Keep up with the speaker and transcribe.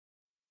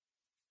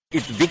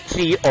It's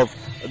victory of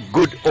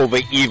good over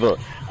evil.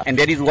 And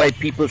that is why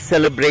people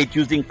celebrate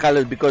using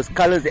colors, because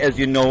colors, as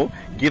you know,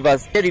 give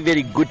us very,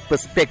 very good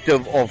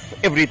perspective of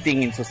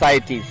everything in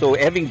society. So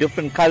having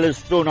different colors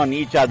thrown on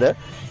each other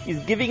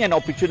is giving an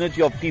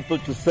opportunity of people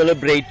to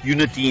celebrate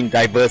unity in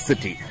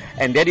diversity.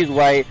 And that is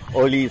why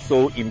Holi is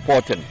so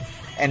important.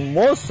 And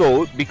more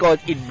so because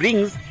it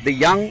brings the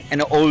young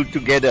and the old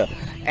together.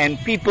 And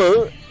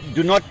people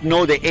do not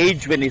know the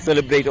age when they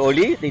celebrate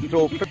Holi. They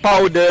throw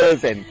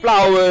powders and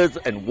flowers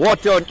and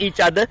water on each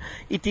other.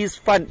 It is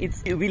fun.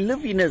 We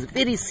live in a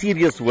very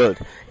serious world.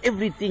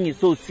 Everything is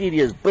so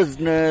serious.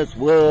 Business,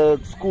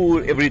 work,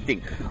 school,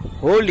 everything.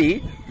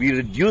 Holi, we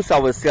reduce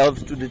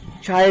ourselves to the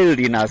child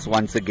in us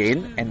once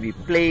again, and we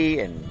play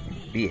and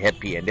be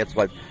happy. And that's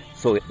what's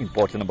so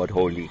important about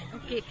Holi.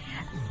 Okay.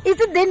 Is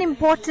it then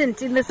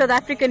important in the South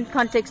African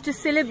context to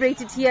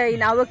celebrate it here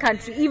in our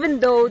country, even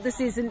though this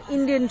is an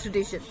Indian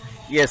tradition?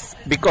 Yes,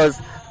 because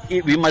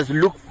we must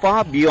look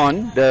far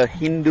beyond the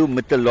Hindu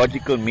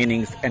mythological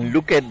meanings and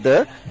look at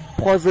the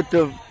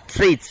positive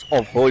traits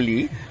of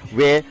Holi,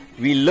 where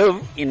we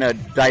live in a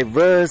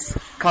diverse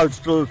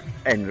cultural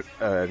and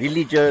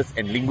religious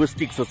and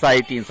linguistic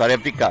society in South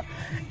Africa,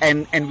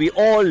 and we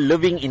all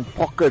living in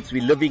pockets,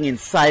 we're living in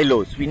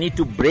silos. We need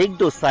to break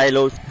those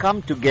silos,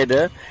 come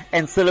together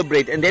and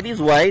celebrate. And that is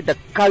why the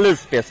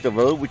Colors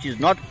Festival, which is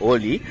not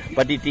Holi,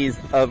 but it is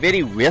a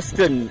very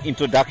Western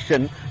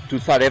introduction to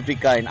South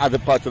Africa and other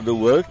parts of the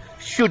world,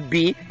 should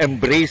be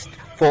embraced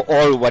for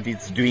all what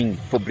it's doing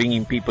for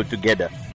bringing people together.